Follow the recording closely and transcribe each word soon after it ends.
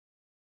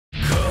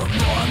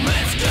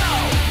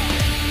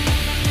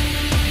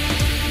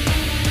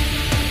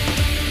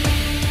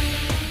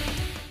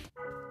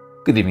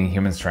Good evening,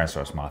 humans.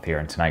 Tyrannosaurusmoth here,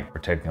 and tonight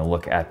we're taking a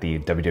look at the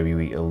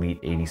WWE Elite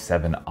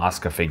 87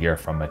 Asuka figure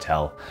from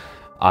Mattel.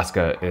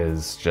 Asuka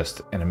is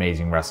just an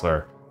amazing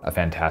wrestler, a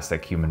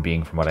fantastic human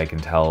being from what I can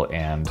tell,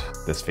 and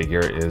this figure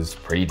is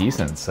pretty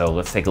decent. So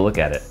let's take a look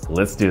at it.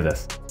 Let's do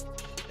this.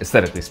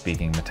 Aesthetically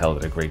speaking, Mattel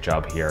did a great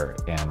job here,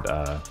 and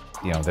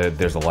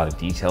there's a lot of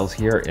details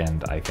here,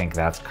 and I think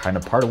that's kind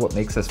of part of what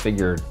makes this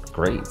figure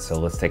great. So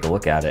let's take a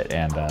look at it.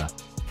 And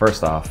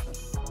first off,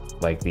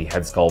 like the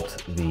head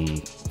sculpt,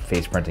 the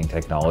face printing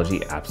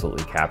technology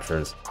absolutely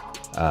captures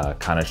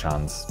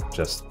Kanachan's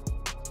just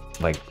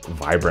like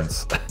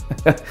vibrance,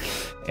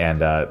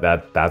 and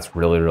that's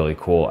really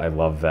cool. I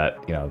love that,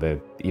 you know,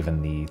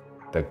 even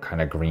the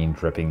kind of green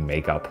dripping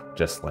makeup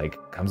just like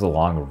comes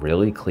along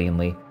really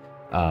cleanly.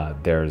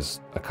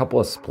 There's a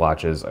couple of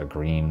splotches of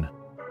green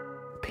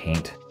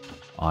paint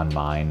on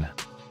mine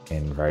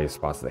in various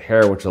spots of the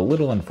hair, which is a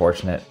little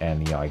unfortunate,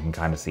 and you know, I can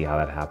kind of see how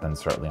that happens,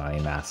 certainly on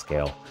a mass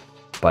scale.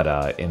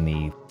 But in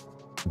the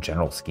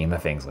general scheme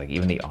of things, like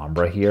even the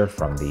ombre here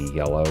from the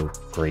yellow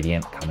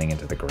gradient coming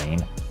into the green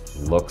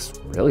looks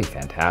really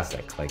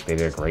fantastic. Like they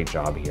did a great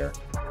job here.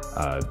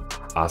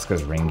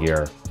 Asuka's ring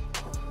gear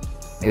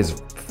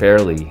is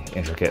fairly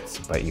intricate,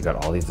 but you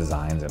got all these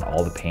designs and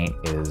all the paint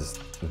is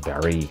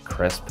very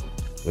crisp,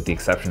 with the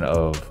exception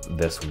of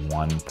this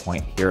one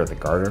point here at the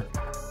garter.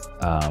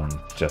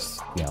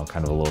 Just, you know,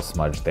 kind of a little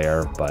smudge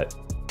there, but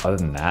other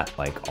than that,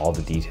 like all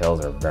the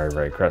details are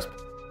very crisp.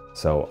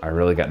 So I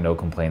really got no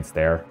complaints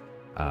there.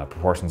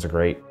 Proportions are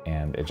great,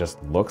 and it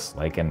just looks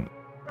like an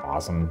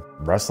awesome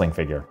wrestling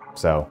figure.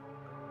 So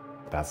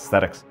that's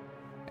aesthetics.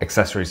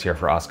 Accessories here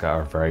for Asuka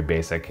are very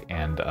basic,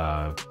 and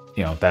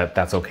you know,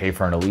 that's okay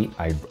for an Elite.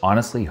 I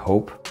honestly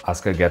hope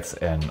Asuka gets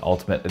an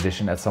Ultimate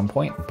Edition at some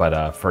point,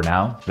 but for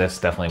now, this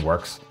definitely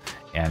works.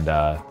 And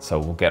so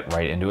we'll get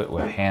right into it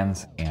with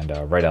hands, and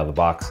right out of the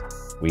box,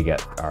 we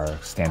get our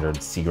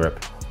standard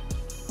C-grip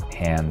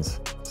hands.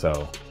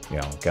 So, you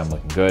know, again,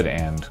 looking good,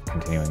 and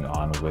continuing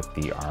on with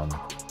the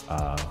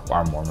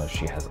arm warmers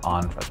she has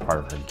on as part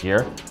of her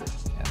gear.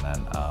 And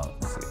then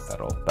let's see if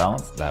that'll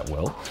balance. That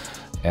will.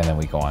 And then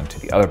we go on to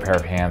the other pair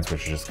of hands,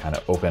 which are just kind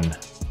of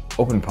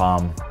open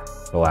palm,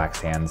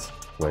 relaxed hands,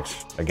 which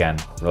again,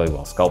 really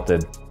well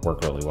sculpted,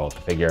 work really well with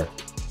the figure.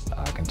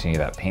 Continue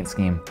that paint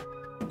scheme.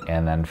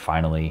 And then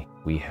finally,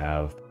 we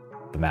have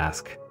the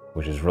mask,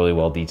 which is really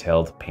well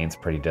detailed. Paint's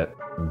pretty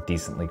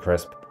decently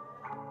crisp.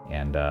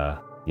 And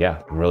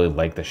yeah, really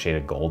like the shade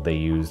of gold they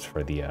used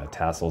for the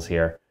tassels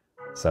here.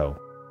 So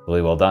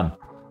really well done.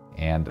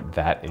 And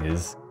that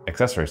is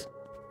accessories.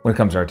 When it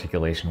comes to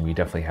articulation, we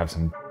definitely have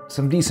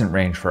some decent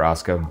range for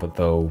Asuka, but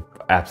though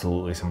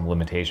absolutely some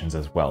limitations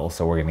as well.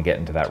 So we're gonna get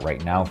into that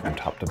right now from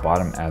top to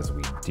bottom as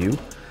we do.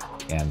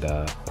 And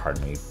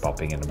pardon me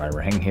bumping into my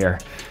ring here.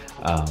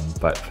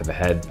 But for the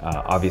head,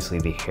 obviously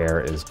the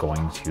hair is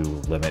going to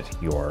limit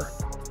your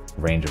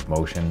range of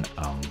motion.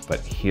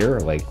 But here,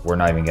 like, we're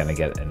not even gonna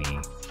get any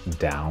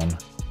down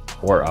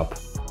or up.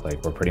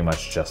 Like, we're pretty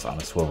much just on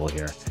a swivel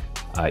here,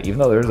 even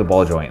though there's a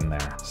ball joint in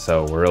there.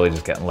 So we're really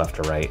just getting left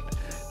to right.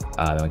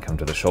 Then we come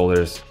to the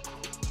shoulders.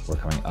 We're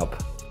coming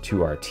up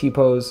to our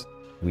T-pose.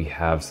 We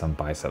have some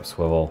bicep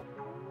swivel,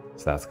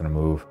 so that's gonna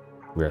move.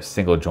 We are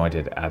single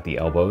jointed at the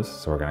elbows,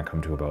 so we're gonna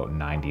come to about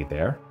 90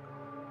 there.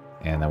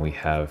 And then we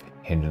have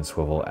hinge and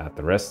swivel at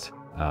the wrist,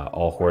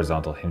 all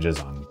horizontal hinges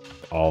on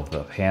all of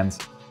the hands.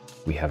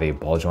 We have a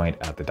ball joint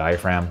at the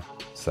diaphragm,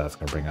 so that's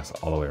gonna bring us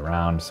all the way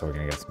around. So we're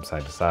gonna get some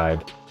side to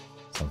side,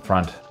 some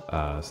front.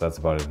 So that's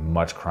about as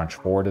much crunch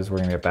forward as we're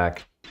gonna get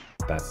back.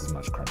 That's as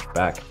much crunch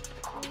back.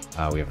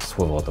 We have a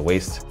swivel at the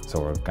waist, so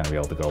we're gonna be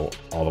able to go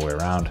all the way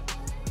around.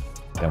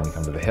 Then we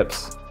come to the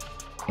hips,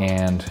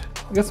 and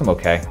we got some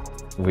okay.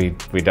 We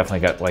definitely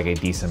got like a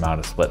decent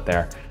amount of split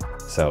there.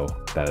 So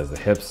that is the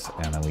hips,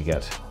 and then we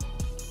get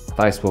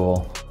thigh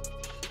swivel.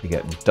 We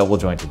get double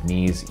jointed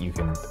knees. You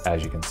can,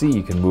 as you can see,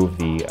 you can move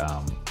the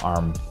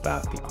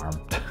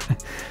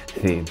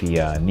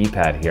the knee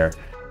pad here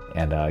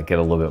and get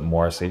a little bit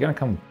more. So you're gonna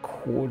come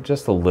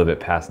just a little bit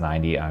past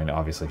 90. I mean,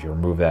 obviously if you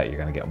remove that, you're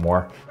gonna get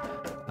more.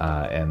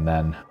 And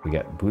then we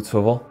get boot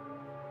swivel.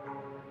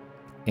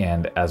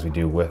 And as we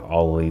do with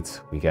all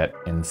elites, we get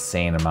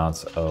insane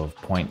amounts of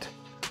point.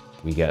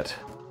 We get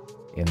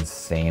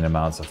insane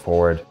amounts of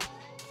forward,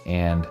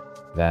 and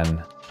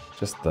then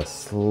just the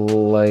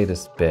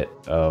slightest bit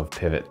of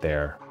pivot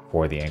there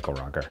for the ankle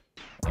rocker.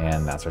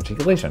 And that's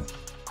articulation.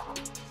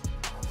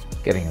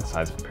 Getting in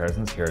size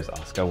comparisons, here is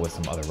Asuka with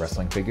some other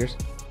wrestling figures,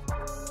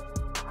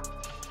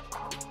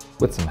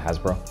 with some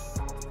Hasbro,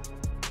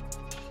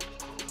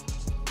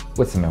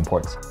 with some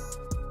imports,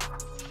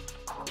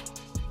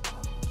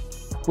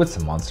 with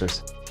some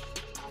monsters.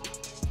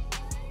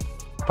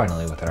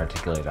 Finally, with an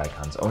Articulate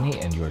Icons Oni,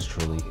 and yours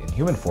truly in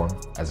human form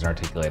as an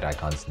Articulate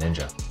Icons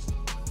Ninja.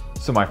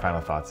 So my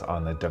final thoughts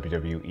on the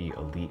WWE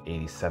Elite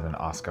 87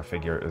 Asuka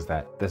figure is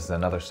that this is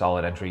another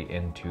solid entry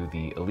into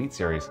the Elite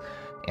series.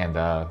 And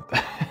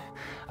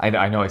I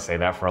I know I say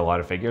that for a lot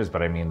of figures,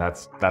 but I mean,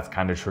 that's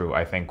kind of true.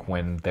 I think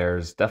when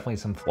there's definitely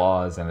some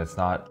flaws and it's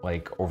not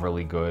like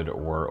overly good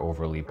or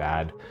overly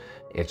bad,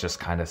 it just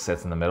kind of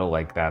sits in the middle.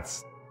 Like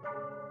that's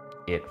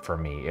it for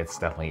me. It's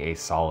definitely a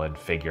solid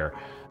figure.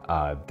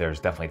 There's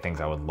definitely things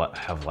I would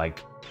have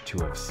liked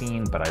to have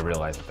seen, but I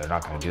realize that they're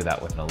not going to do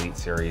that with an Elite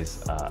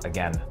series.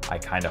 Again, I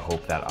kind of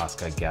hope that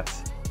Asuka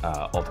gets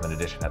Ultimate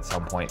Edition at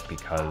some point,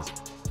 because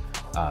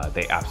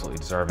they absolutely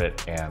deserve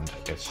it, and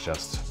it's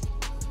just,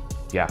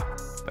 yeah.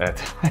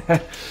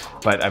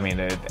 But I mean,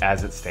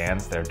 as it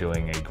stands, they're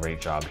doing a great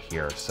job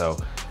here. So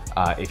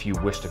if you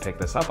wish to pick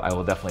this up, I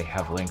will definitely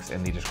have links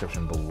in the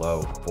description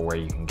below for where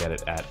you can get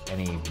it at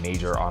any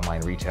major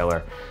online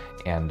retailer.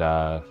 And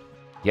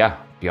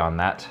yeah, beyond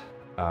that,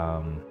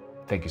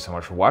 thank you so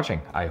much for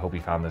watching. I hope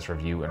you found this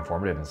review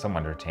informative and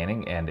somewhat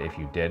entertaining. And if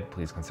you did,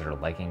 please consider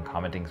liking,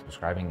 commenting,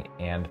 subscribing,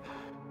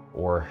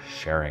 or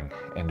sharing.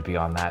 And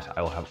beyond that,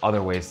 I will have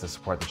other ways to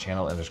support the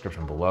channel in the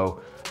description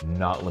below,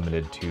 not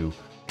limited to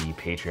the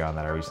Patreon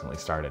that I recently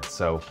started.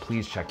 So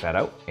please check that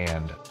out.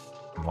 And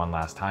one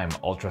last time,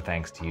 ultra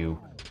thanks to you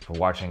for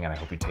watching, and I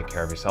hope you take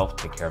care of yourself,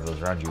 take care of those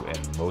around you,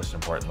 and most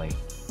importantly,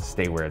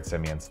 stay weird,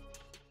 simians.